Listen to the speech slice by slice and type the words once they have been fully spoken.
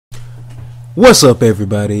What's up,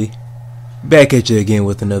 everybody? Back at you again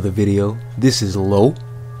with another video. This is Low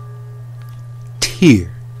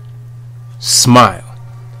Tier Smile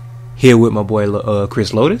here with my boy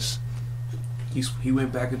Chris Lotus. He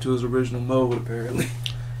went back into his original mode apparently.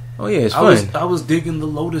 Oh yeah, it's fun. I was digging the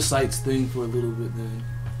Lotus Sites thing for a little bit then.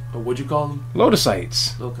 Or what'd you call them? Lotus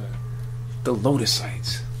Sites. Okay. The Lotus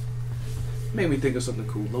Sites. Made me think of something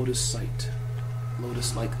cool. Lotus Site.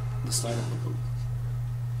 Lotus, like the site of the boat.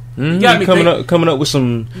 You got me coming up with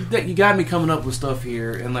some. You got me coming up with stuff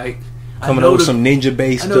here, and like coming up with some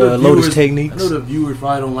ninja-based Lotus techniques. I know the viewers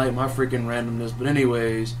probably don't like my freaking randomness, but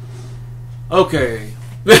anyways, okay.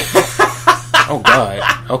 Oh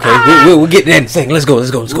God. Okay, we'll get to that in a second. Let's go.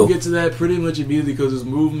 We'll get to that pretty much immediately because this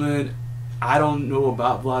movement. I don't know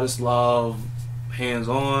about Vladislav. Hands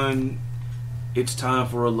on. It's time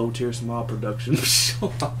for a Low Tier Smile production.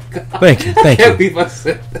 Oh God. Thank you. I can't believe I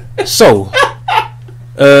said that. So.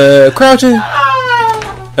 Crouching.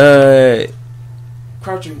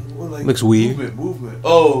 Crouching. Like, looks weird. Movement.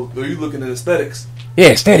 Oh, are you looking at aesthetics? Yeah,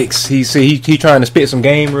 aesthetics. He trying to spit some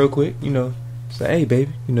game real quick. You know, say, hey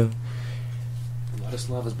baby, you know.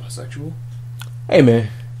 Vladislav is bisexual. Hey man,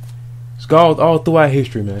 it's all throughout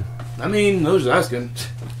history, man. I mean, I was just asking.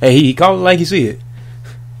 Hey, he called it like you see it,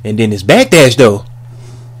 and then his backdash though,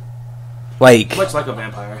 like much like a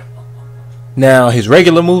vampire. Now his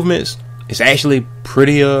regular movements. It's actually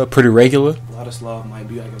pretty regular. Vladislav might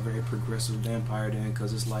be like a very progressive vampire then,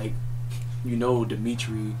 because it's like, you know,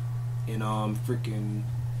 Dimitri in freaking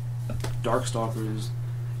Darkstalkers.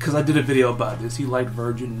 Because I did a video about this. He liked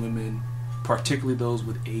virgin women, particularly those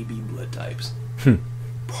with AB blood types.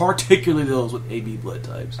 Particularly those with AB blood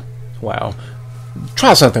types. Wow.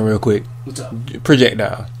 Try something real quick. What's up?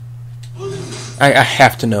 Projectile. I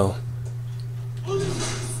have to know.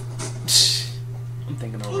 I'm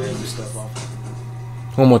thinking of random stuff off.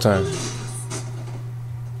 One more time.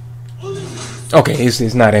 Okay,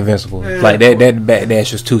 it's not invincible. Yeah, like that back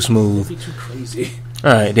dash is too smooth. That'd be too crazy.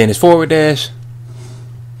 Alright, then his forward dash.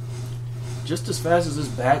 Just as fast as his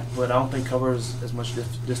back, but I don't think covers as much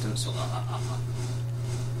distance.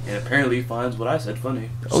 And apparently he finds what I said funny.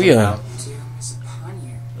 Oh yeah.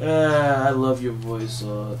 I love your voice,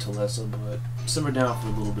 Talessa, but simmer down for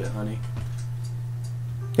a little bit, honey.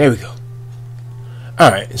 There we go.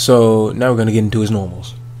 Alright, so now we're going to get into his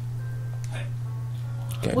normals.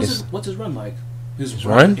 What's his run like? His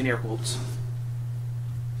run? In air quotes.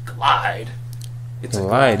 Glide. It's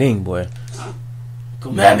gliding, boy.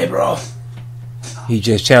 Come at me, bro. He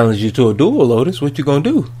just challenged you to a duel, Lotus. What you going to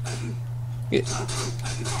do? Yeah.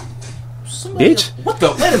 Bitch. What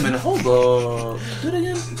the? Wait a minute. Hold up. Do it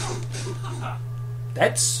again.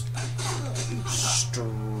 That's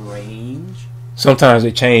strange. Sometimes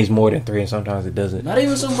it changed more than 3 and sometimes it doesn't. Not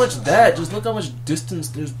even so much that. Just look how much distance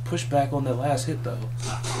there's pushback on that last hit, though.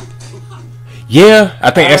 Yeah, I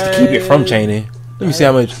think that's to keep it from chaining. Let me see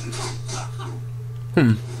how much.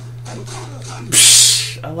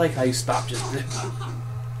 I like how you stopped just there.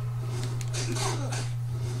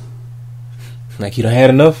 Like you done had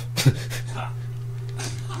enough?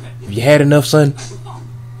 Have you had enough, son?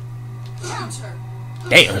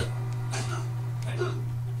 Damn.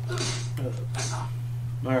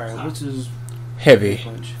 Alright, what's his heavy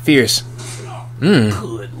punch? Fierce.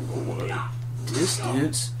 Good lord.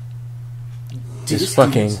 Distance. This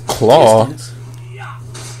fucking claw. Distance.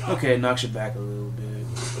 Okay, it knocks you back a little bit.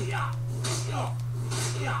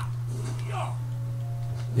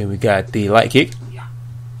 Then we got the light kick.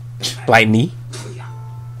 Light knee.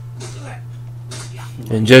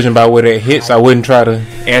 And judging by where that hits, I wouldn't try to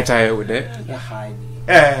anti it with that. The high knee.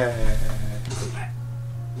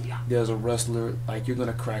 There's a wrestler, like, you're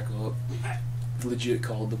gonna crack up, legit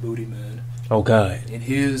called the Booty Man. Oh God. And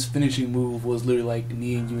his finishing move was literally like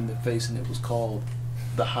kneeing you in the face, and it was called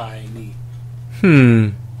the high knee.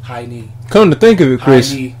 High knee. Come to think of it,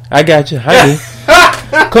 Chris. High knee. I got you. High knee.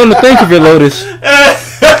 Come to think of it, Lotus.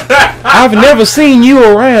 I've never seen you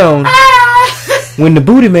around when the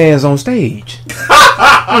Booty Man's on stage.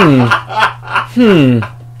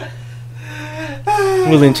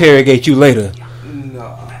 We'll interrogate you later.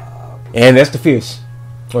 And that's the fierce.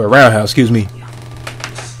 Or roundhouse, excuse me.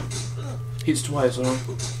 Hits twice, huh?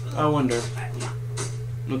 I wonder.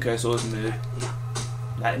 Okay, so it's mid.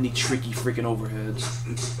 Not any tricky freaking overheads.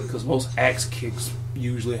 Because most axe kicks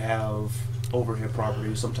usually have overhead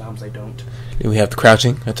properties. Sometimes they don't. Then we have the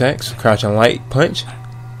crouching attacks. Crouching light punch.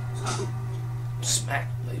 Smack.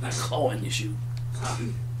 Like clawing your shoe.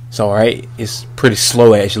 It's alright. It's pretty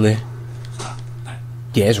slow, actually.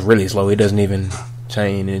 Yeah, it's really slow. It doesn't even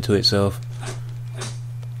chain into itself.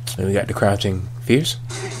 And we got the crouching fierce.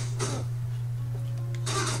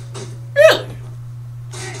 Really?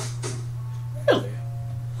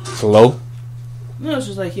 Slow. No, it's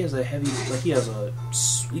just like he has a heavy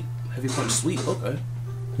sweep, heavy punch sweep. Okay.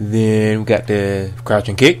 Then we got the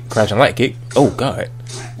crouching kick, crouching light kick. Oh God.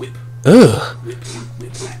 Whip. Ugh. Whip.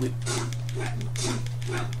 Whip. Whip.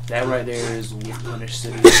 That right there is whip punish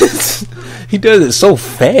city. He does it so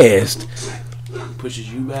fast.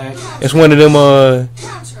 Pushes you back. It's one of them.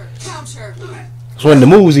 It's one of the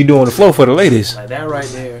moves he do on the floor for the ladies. Like that right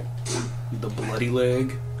there, the bloody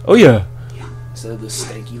leg. Oh yeah. Instead of the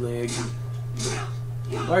stanky leg.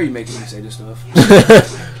 Why are you making me say this stuff?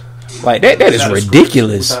 Like that is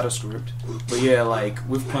ridiculous. Without a script. But yeah, like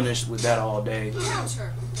we've punished with that all day.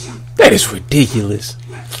 That is ridiculous.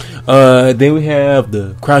 Then we have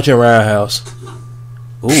the crouching roundhouse.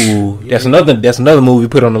 Ooh, that's another move we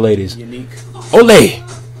put on the ladies. Unique. Ole. Is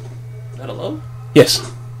that a low? Yes.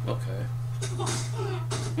 Okay.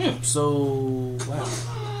 So wow.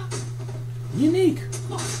 Unique.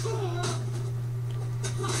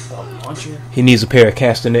 Launcher. He needs a pair of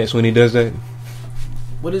castanets when he does that.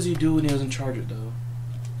 What does he do when he doesn't charge it though?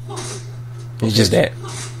 It's just that.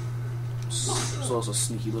 So it's a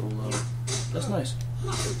sneaky little low. That's nice.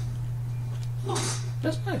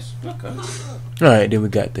 That's nice. Okay. Alright, then we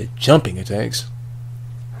got the jumping attacks.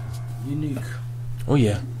 Unique. Oh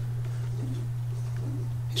yeah.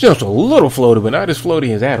 He's just a little floaty, but not as floaty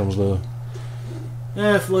as Adams though.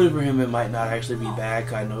 Floaty for him, it might not actually be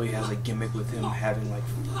bad. I know he has a gimmick with him having like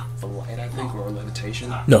flight, I think, or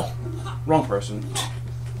levitation. No. Wrong person.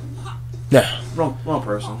 Nah. Wrong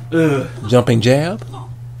person. Ugh. Jumping jab.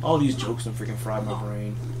 All these jokes have freaking fried my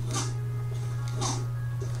brain.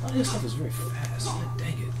 All this stuff is very fast. God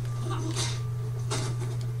dang it.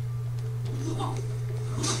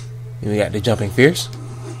 Then we got the jumping fierce.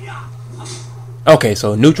 Okay,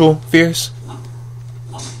 so neutral fierce.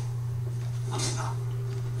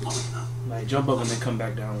 Like jump up and then come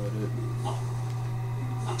back down with it.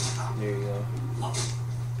 There you go.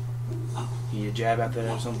 Can you jab after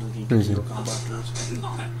that or something? Can you do a combo afterwards?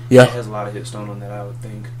 Yeah. It has a lot of hit stone on that, I would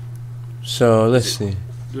think. So let's see.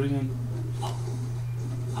 Do it again.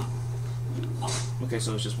 Okay,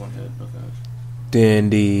 so it's just one hit. Okay. Then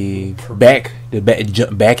the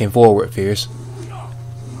jump back and forward fierce.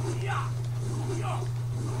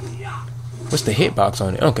 What's the hitbox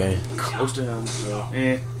on it? Okay. Close to him, so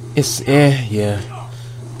It's yeah.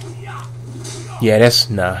 Yeah, that's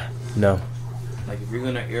no. Like if you're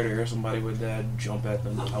gonna air to air somebody with that, jump at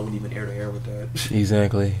them. I wouldn't even air to air with that.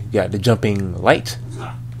 Exactly. Got the jumping light.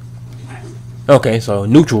 Okay, so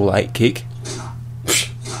neutral light kick.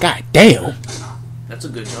 God damn. That's a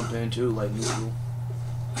good jump in too, like neutral.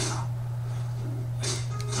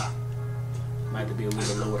 Might have to be a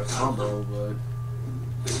little bit lower to combo, but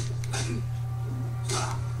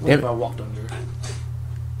what if I walked under?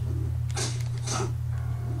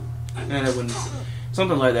 And it wouldn't.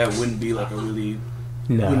 Something like that wouldn't be like a really.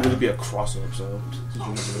 Wouldn't really be a cross up. So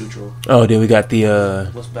it's neutral. Oh, then we got the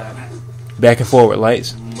what's back? Back and forward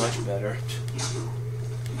lights. Much better.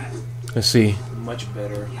 Let's see. Much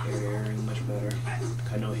better. Airing, much better.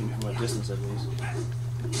 I know him from a distance at least.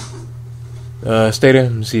 Stay there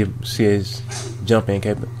and see his jumping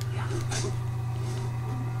capability.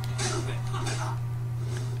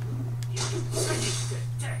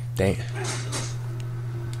 Dang.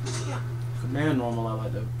 Command normal, I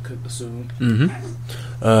like to assume.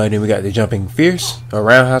 Then we got the jumping fierce, or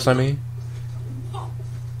roundhouse, I mean.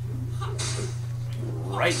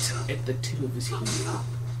 Right at the tip of his heel.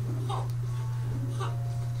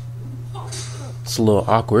 It's a little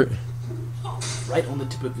awkward. Right on the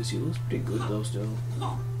tip of his heel. It's pretty good though still.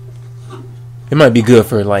 It might be good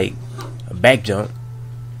for like a back jump.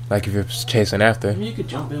 Like if you're chasing after. I mean, you could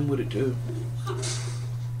jump in with it too.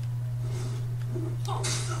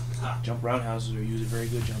 Jump roundhouses are usually very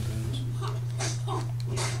good jump ins.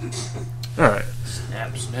 Alright.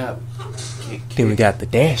 Snap, snap. Kick, Then we got the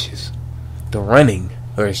dashes. The running.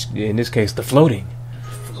 Or in this case, the floating.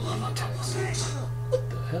 Floating attacks. What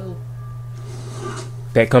the hell?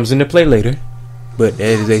 That comes into play later. But that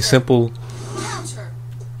is a simple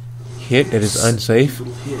hit that is unsafe.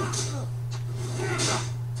 Little hit.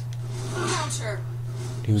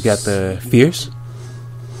 Then we got the fierce.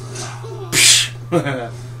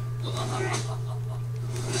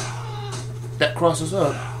 That crosses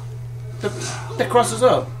up. That crosses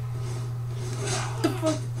up. The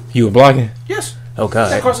fuck? You were blocking? Yes. Oh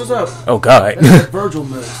god. That crosses up. Oh god. That's that Virgil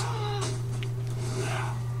mess.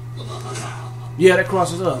 Yeah, that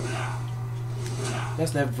crosses up.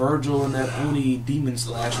 That's that Virgil and that Oni demon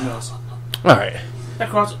slash mess. Alright. That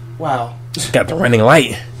crosses. Wow. Got the running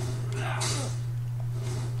light.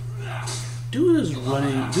 Do his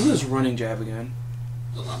running jab again.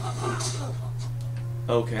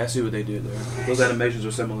 Okay, I see what they did there. Those animations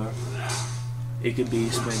are similar. It could be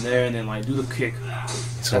spin there and then like do the kick.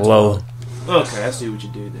 It's low. Okay, I see what you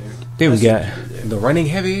did there. Then we got the running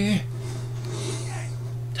heavy.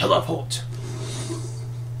 Teleport.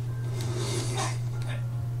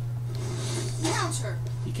 Counter.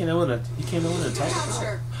 He came in with an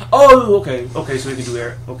attack. Oh, okay. Okay, so he can do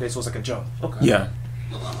air. Okay, so it's like a jump. Okay. Yeah.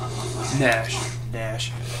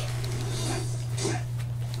 Nash.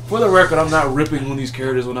 For the record, I'm not ripping on these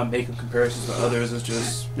characters when I'm making comparisons to others. It's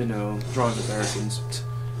just, drawing comparisons.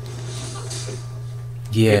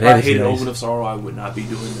 Yeah, if that I is hated nice. Omen of Sorrow, I would not be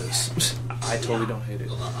doing this. I totally don't hate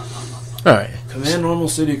it. Alright. Command Normal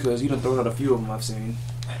City, because you done thrown out a few of them I've seen.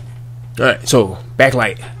 Alright, so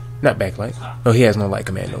backlight. Not backlight. Oh, he has no light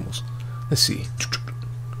command normals. Let's see.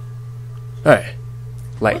 Alright.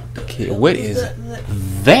 Light. Okay, what is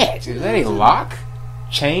that? Is that a lock?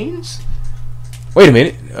 Chains? Wait a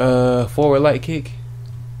minute. Forward light kick.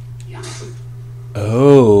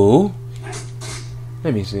 Oh.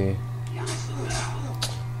 Let me see.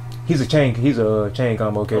 He's a chain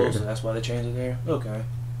combo character. Oh, so that's why the chains are there? Okay.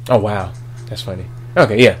 Oh wow. That's funny.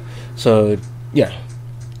 Okay, yeah. So yeah.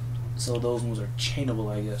 So those moves are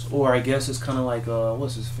chainable, I guess. Or I guess it's kinda like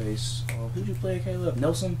what's his face? Who'd you play at Caleb?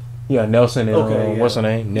 Nelson? Yeah, Nelson and Okay, what's her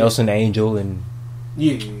name? Nelson Angel and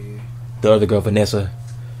Yeah. the other girl, Vanessa.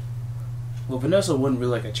 Well, Vanessa wasn't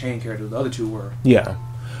really like a chain character. The other two were. Yeah.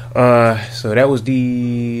 So that was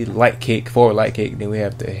the light kick, forward light kick. Then we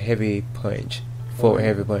have the heavy punch, forward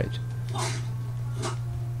heavy punch.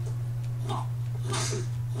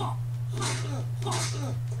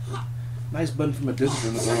 Nice button from a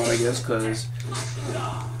discipline to go on, I guess, because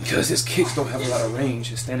his kicks don't have a lot of range.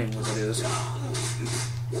 His standing was it is.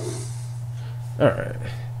 All right.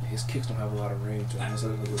 His kicks don't have a lot of range.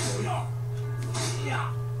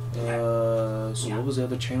 So what was the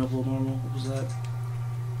other chainable normal? What was that?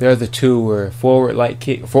 The other two were forward light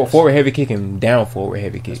kick, forward heavy kick, and down forward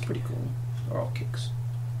heavy kick. That's pretty cool. They're all kicks.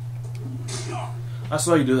 I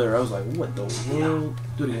saw you do that. I was like, what the world?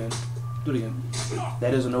 Do it again. Do it again.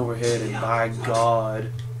 That is an overhead, and by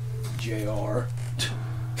God, JR.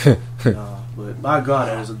 But by God,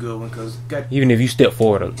 that is a good one because even if you step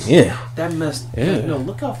forward, yeah, that messed. Yeah.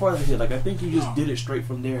 Look how far that hit. Like I think you just did it straight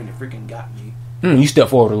from there, and it freaking got me. You step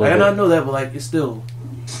forward a little And bit. I know that, but like it's still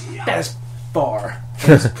that's far.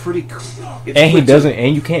 That's pretty cool. It's And he quick doesn't,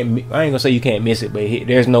 and you can't. I ain't gonna say you can't miss it, but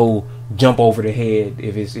there's no jump over the head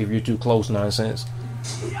if you're too close nonsense.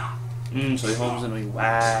 So he homes in on you.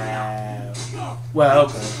 Wow. Wow.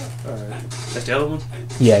 Okay. All right. That's the other one.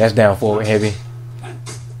 Yeah, that's down forward heavy.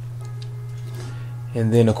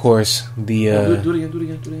 And then of course the Do it again. Do it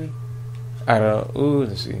again. I don't. Ooh,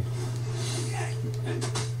 let's see.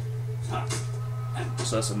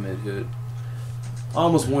 So that's a mid hit. I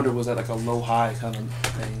almost wondered was that like a low high kind of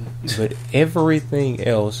thing. But everything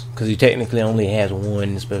else, because he technically only has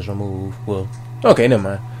one special move. Well, okay, never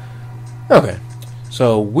mind. Okay,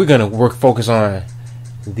 so we're gonna focus on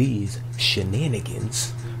these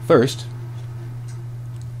shenanigans first.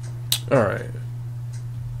 All right.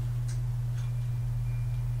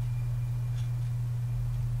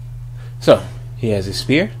 So he has his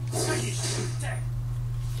spear,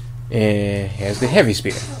 and he has the heavy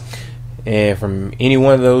spear. And from any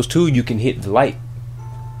one of those two, you can hit the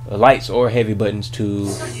lights or heavy buttons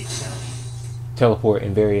to teleport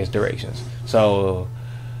in various directions. So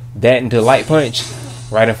that into light punch,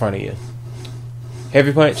 right in front of you.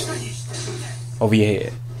 Heavy punch, over your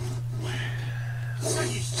head.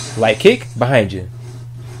 Light kick, behind you.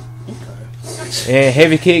 And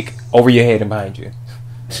heavy kick, over your head and behind you.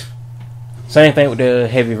 Same thing with the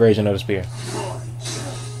heavy version of the spear.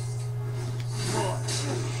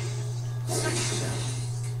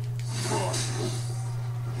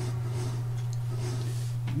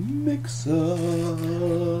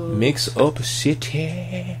 Mix up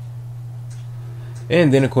city.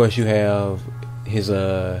 And then of course you have his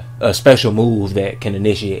a special move that can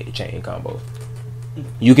initiate the chain combo.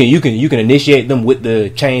 You can initiate them with the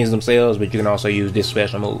chains themselves, but you can also use this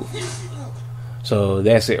special move. So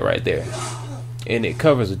that's it right there. And it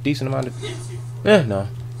covers a decent amount of no.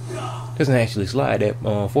 Doesn't actually slide that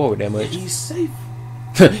forward that much. He's safe.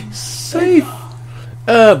 Safe.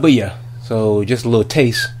 But yeah. So just a little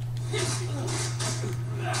taste.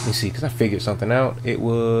 Let me see, because I figured something out. It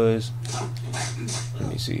was... Let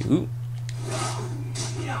me see. Ooh.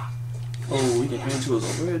 Oh, we can hand to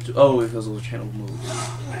his overhead too. Oh, because those channel moves.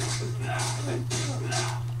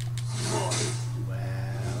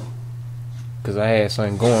 Wow. Because I had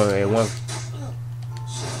something going at one...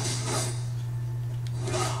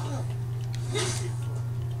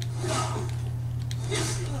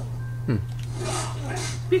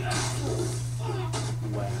 Wow.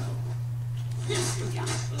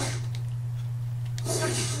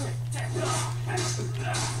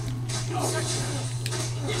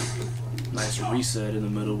 Nice reset in the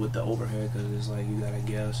middle with the overhead because it's like you gotta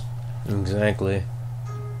guess. Exactly.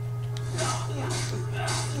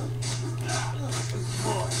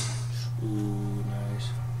 Ooh, nice.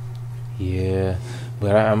 Yeah,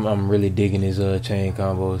 but I'm really digging his chain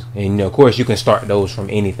combos, and you know, of course, you can start those from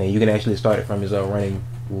anything. You can actually start it from his running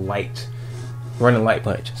light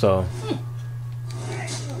punch. So,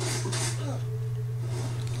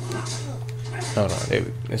 hold on, there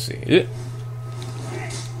we, let's see. Yeah.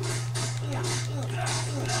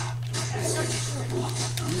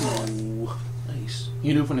 Ooh, nice.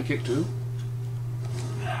 You do from the kick too?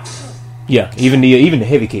 Yeah, even the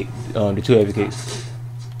heavy kick, the two heavy kicks.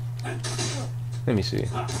 Let me see.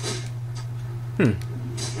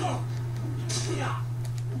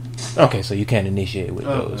 Okay, so you can't initiate with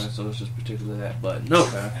those. So it's just particularly that button.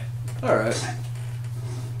 Okay. Alright.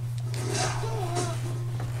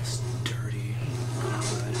 It's dirty.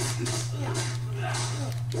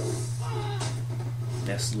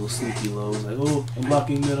 That's a little sneaky low. It's like, oh, I'm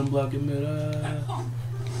blocking mid. I'm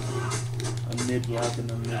mid blocking.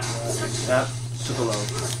 Tap. Took a low.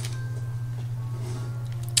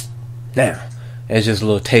 Now, that's just a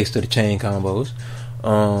little taste of the chain combos.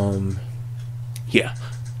 Yeah.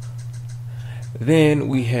 Then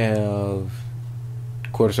we have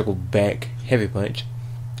quarter circle back heavy punch.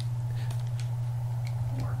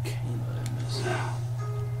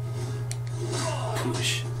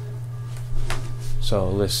 Push. So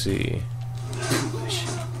let's see. Push.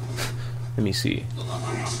 Let me see.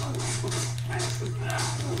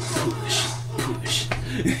 Push.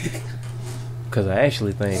 Because I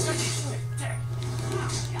actually think.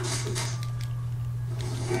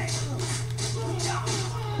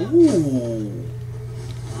 Ooh.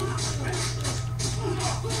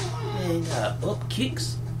 Man, got up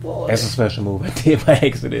kicks. Boy. That's a special move I did by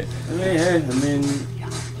accident. I mean,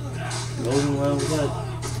 goes in line with that.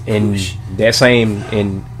 And that same,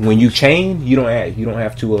 and when you chain, you don't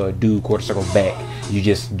have to do quarter circle back. You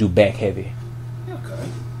just do back heavy. Okay.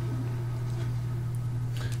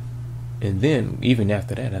 And then even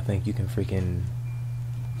after that, I think you can freaking.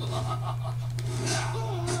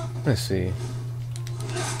 Let's see.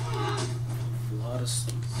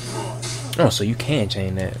 Oh, so you can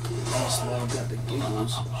chain that. Vladislav got the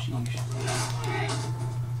giggles. Sheesh.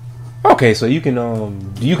 Okay, so you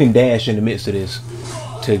can dash in the midst of this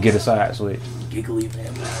to get a side switch. Giggly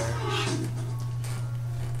vampire.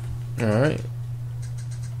 Shoot. All right.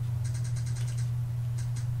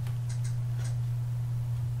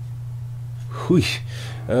 Whoosh.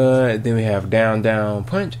 Then we have down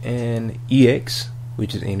punch and EX,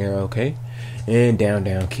 which is in there, okay, and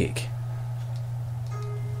down kick.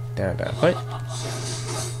 Down punch.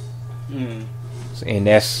 And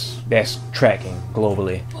that's tracking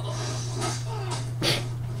globally.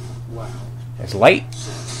 Wow. That's light.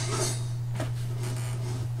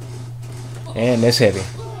 And that's heavy.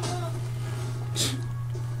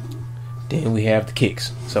 Then we have the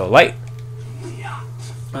kicks. So light.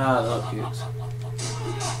 I love kicks.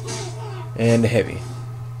 And the heavy.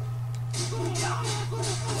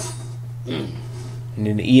 And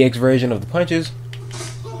then the EX version of the punches.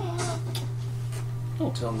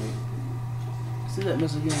 Don't tell me. See that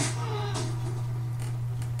miss again?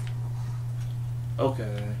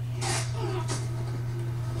 Okay.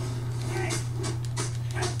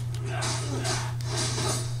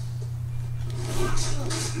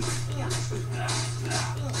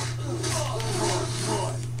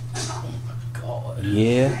 God.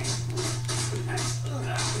 Yeah.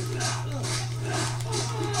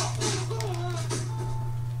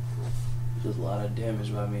 There's a lot of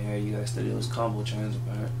damage by me here. You gotta study those combo chains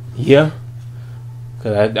apparently. Yeah.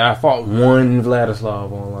 Cause I fought one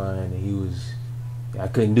Vladislav online and I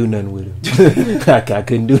couldn't do nothing with him. I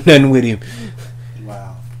couldn't do nothing with him.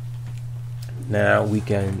 Wow. Now we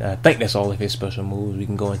can, I think that's all of his special moves. We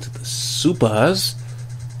can go into the supers.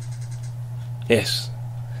 Yes.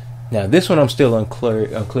 Now this one I'm still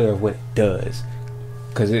unclear of what it does.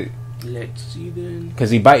 Let's see then. Because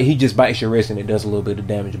he just bites your wrist and it does a little bit of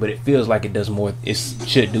damage, but it feels like it does more. It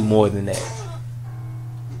should do more than that.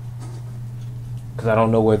 Because I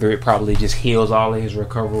don't know whether it probably just heals all of his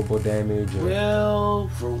recoverable damage. Or... Well,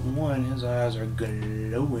 for one, his eyes are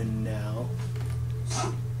glowing now.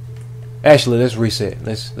 Actually, let's reset.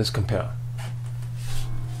 Let's compare.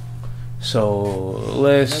 So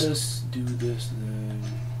let us do this then.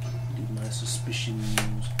 Do my suspicions.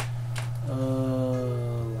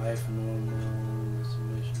 Life normal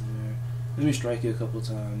submission there. Let me strike you a couple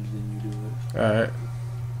times, then you do it. Alright.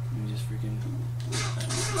 this freaking.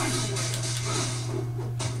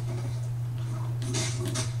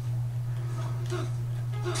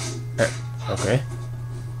 Okay.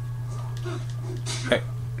 Hey.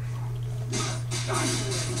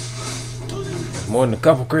 There's more than a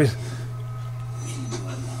couple, Chris.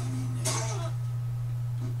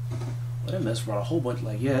 Well, that mess brought a whole bunch.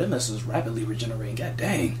 Like, yeah, that mess is rapidly regenerating. God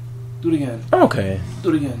dang. Do it again. Okay. Do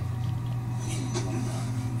it again.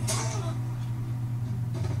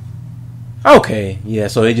 Okay. Yeah,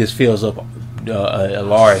 so it just fills up a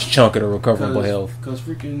large chunk of the recoverable health. Cause,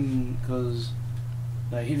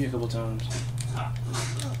 like, hit me a couple times.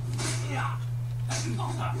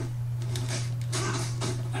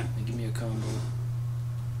 And give me a combo.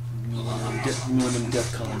 Give me one of them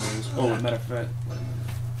death combos. Oh, matter of fact.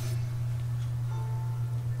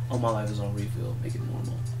 Oh, my life is on refill. Make it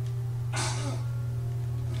normal.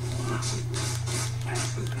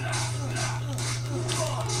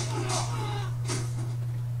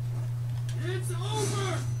 It's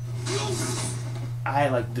over. I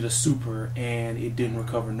like did a super and it didn't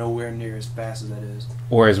recover nowhere near as fast as that is.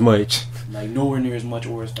 Or as much. Like nowhere near as much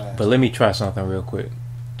or as fast. But let me try something real quick.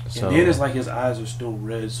 So, and then it's like his eyes are still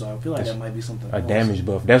red, so I feel like that might be something else. damage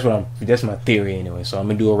buff. That's my theory anyway. So I'm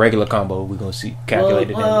gonna do a regular combo. We're gonna see calculate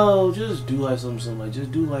the damage. Well, just do like something like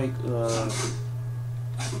just do like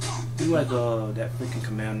that freaking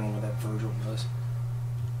command room with that Virgil plus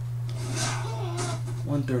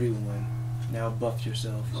 131. Now buff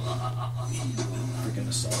yourself. Freaking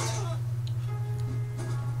assault.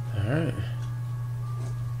 Alright.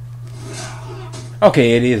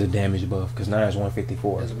 Okay, it is a damage buff because now it's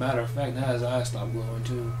 154. As a matter of fact, now his eyes stop glowing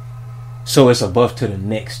too. So it's a buff to the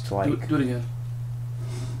next, like. Do it again.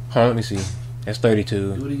 Hold on, let me see. That's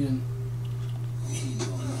 32. Do it again.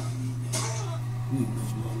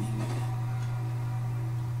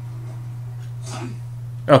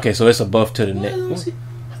 Okay, so it's a buff to the next.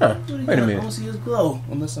 Huh? Wait a I minute. don't see his glow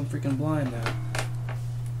unless I'm freaking blind now.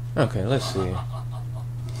 Okay, let's see.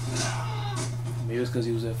 Maybe it's because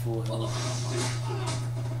he was at full health.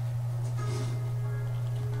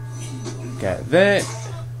 Got that.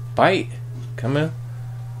 Bite. Come in.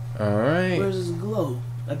 Alright. Where's his glow?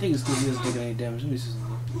 I think it's because he doesn't take any damage. Let me see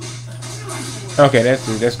something. Okay,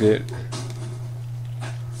 that's good.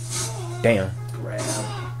 Damn. Grab.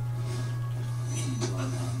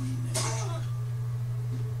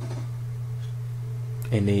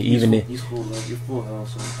 And then even He's full health. You're full health,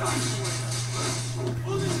 so.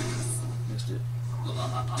 Missed it.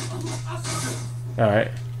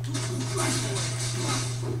 Alright.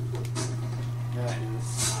 Yeah,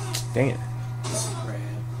 Dang it. grab.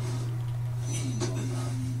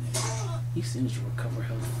 He seems to recover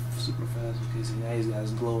health super fast because now he's got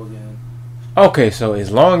his glow again. Okay, so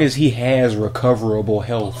as long as he has recoverable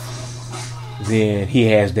health, then he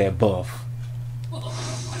has that buff.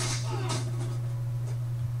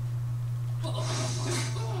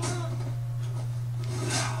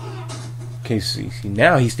 Okay, see,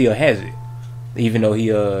 now he still has it, even though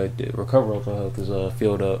the recoverable health is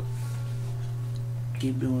filled up.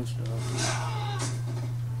 Keep doing stuff.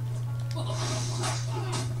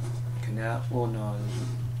 Okay, now, oh no.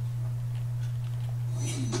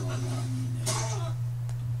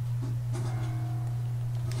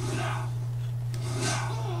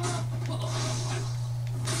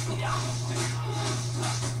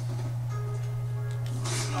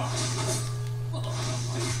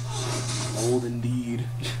 Old indeed.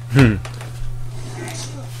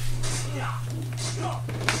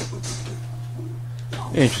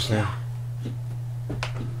 Interesting.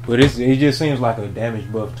 But it just seems like a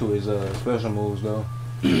damage buff to his special moves, though.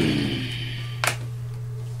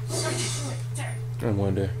 I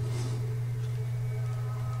wonder.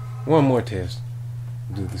 One more test.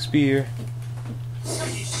 Do the spear.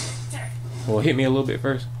 Well, hit me a little bit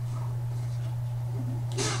first.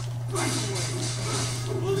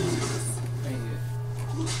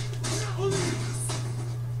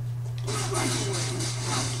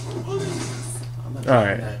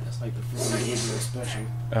 Alright. That's like the freaking special.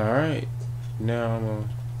 Alright. Now I'm gonna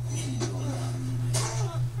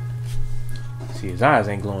see his eyes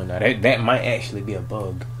ain't glowing now. That might actually be a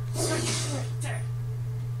bug.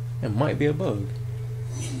 It might be a bug.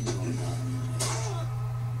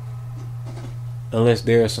 Unless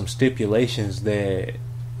there are some stipulations that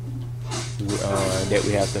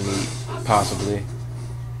we have to meet, possibly.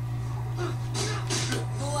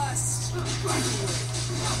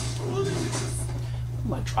 I'm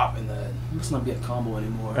like dropping that. Let's not be a combo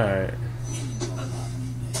anymore. Alright.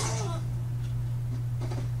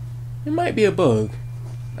 It might be a bug.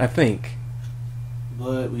 I think.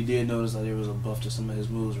 But we did notice that there was a buff to some of his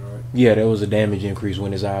moves, right? Yeah, there was a damage increase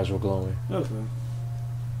when his eyes were glowing. Okay.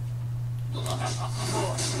 Wow,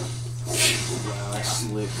 that's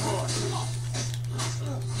slick.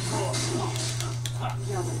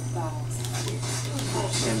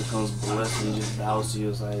 And becomes blessed and just bows to you.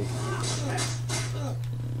 It's like,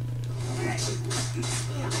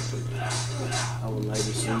 I would like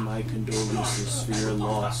to send my condolences for your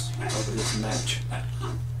loss of this match.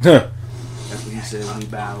 Huh. That's what he said when he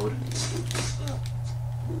bowed.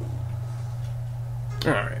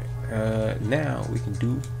 Alright. Now we can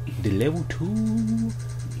do the level 2.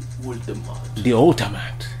 Ultimate. The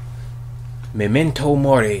ultimate. Memento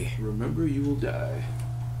Mori. Remember, you will die.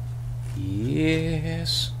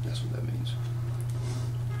 Yes. That's what that means.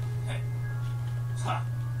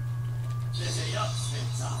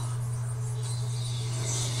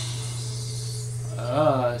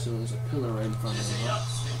 Ah, so there's a pillar right in front of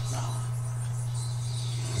him.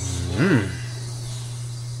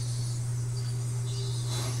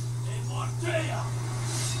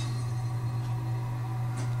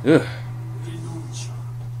 Ugh.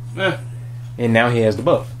 Eh. And now he has the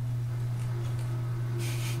buff.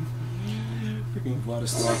 Freaking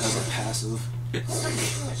Vladislav has a passive.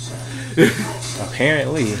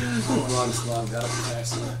 Apparently. Vladislav got a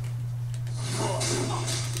passive.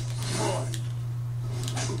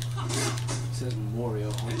 It says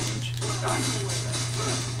Memorial Homage.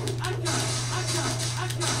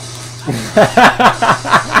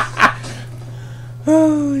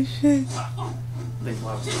 Oh shit. I think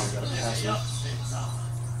Vladislav got a passive.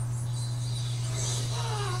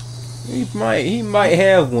 He might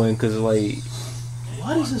have one, cause like,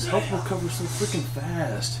 Why does his health recover so freaking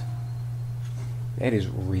fast? that is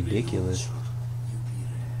ridiculous.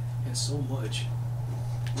 And so much.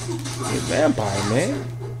 He's a vampire, man.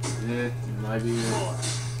 Yeah, it might be it.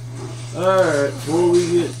 Alright, before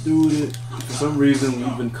we get through with it, for some reason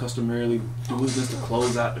we've been customarily doing this to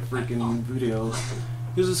close out the freaking video.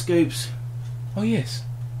 His escapes. Oh yes.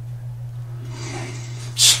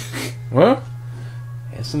 Well,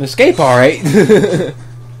 that's an escape, all right. You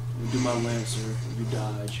do my Lancer, you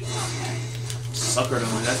dodge. Sucker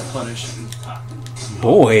them, that's a punish.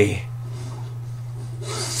 Boy.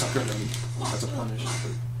 Sucker them, that's a punish.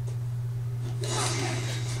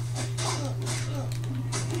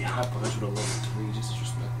 I punish with a level 3, just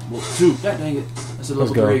disrespectful. Well, 2, god dang it. That's a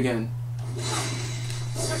level 3 again. Nah,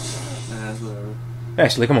 that's whatever.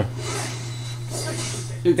 Actually, come on.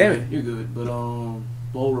 You're Damn good, you're good. But,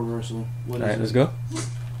 bowl reversal. What is All right, it? let's go.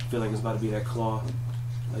 I feel like it's about to be that claw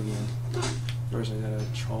again. First I gotta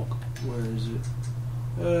chalk. Where is it?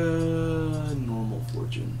 Normal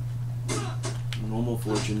fortune. Normal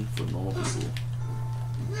fortune for normal people.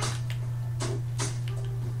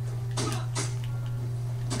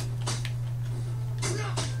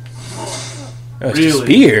 That's Really? a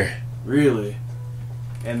spear. Really?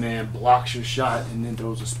 And then blocks your shot and then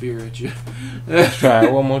throws a spear at you. Let's try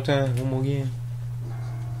it one more time. One more again.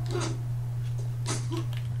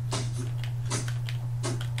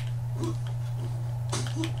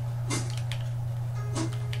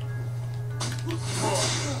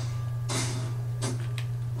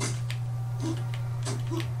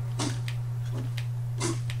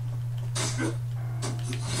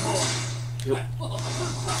 Yep.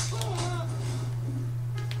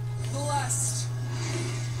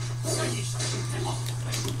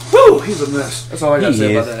 Whew, he's a mess. That's all I gotta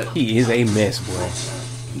say about that. He is a mess, boy.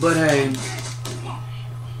 But hey,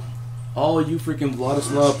 all you freaking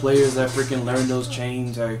Vladislav players that freaking learn those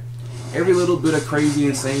chains, hey, every little bit of crazy,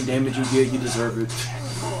 insane damage you get, you deserve it.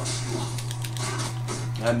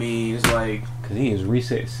 I mean, it's like, Cause he is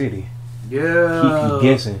Reset City. yeah. Keep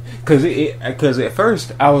guessing. Cause at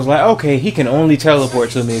first I was like, okay, he can only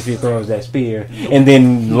teleport to me if he throws that spear. And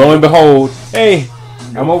then lo and behold, hey,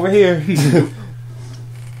 I'm over here.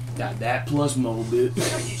 Got that plus mo bit.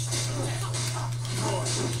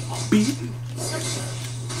 Beat.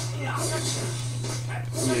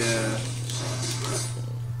 Yeah.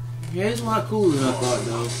 Yeah, it's a lot cooler than I thought,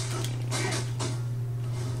 though.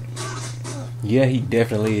 Yeah, he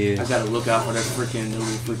definitely is. I gotta look out for that freaking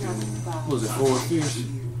what was it, forward fierce?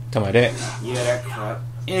 Talking about that. Yeah, that crap.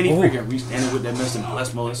 And he Oh. freaking restanding with that mess and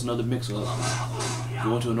bless mode. That's another mix up.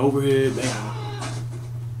 Go into an overhead, bam.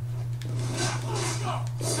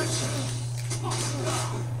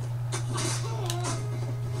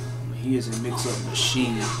 He is a mix up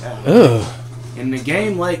machine. Ugh. In a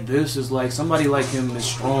game like this, is like somebody like him is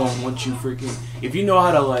strong once you freaking, if you know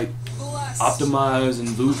how to like optimize and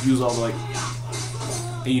use all like,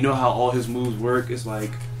 and you know how all his moves work, it's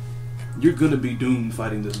like you're gonna be doomed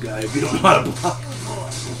fighting this guy if you don't know how to block.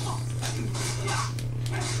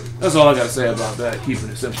 That's all I gotta say about that. Keeping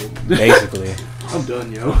it simple. Basically. I'm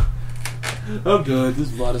done, yo. I'm done.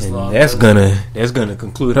 This is Vladislav. And that's gonna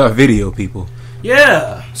conclude our video, people.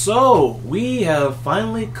 Yeah, so we have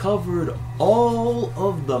finally covered all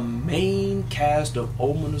of the main cast of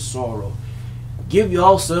Omen of Sorrow. Give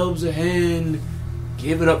yourselves a hand.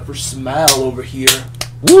 Give it up for Smile over here.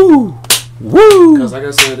 Woo! Woo! Because like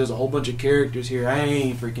I said, there's a whole bunch of characters here I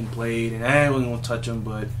ain't freaking played, and I ain't really gonna touch them,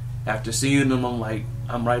 but after seeing them,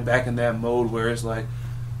 I'm right back in that mode where it's like,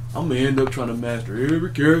 I'm gonna end up trying to master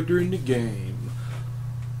every character in the game.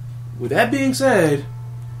 With that being said,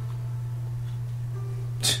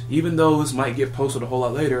 even though this might get posted a whole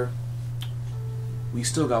lot later, we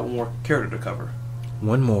still got one more character to cover.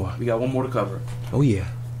 One more. We got one more to cover. Oh, yeah.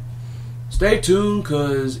 Stay tuned,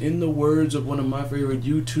 because in the words of one of my favorite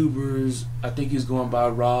YouTubers, I think he's going by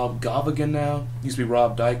Rob Govigan now. Used to be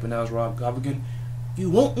Rob Dyke, but now it's Rob Govigan. You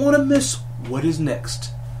won't want to miss what is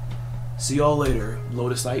next. See y'all later,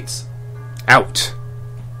 Lotus Sites. Out.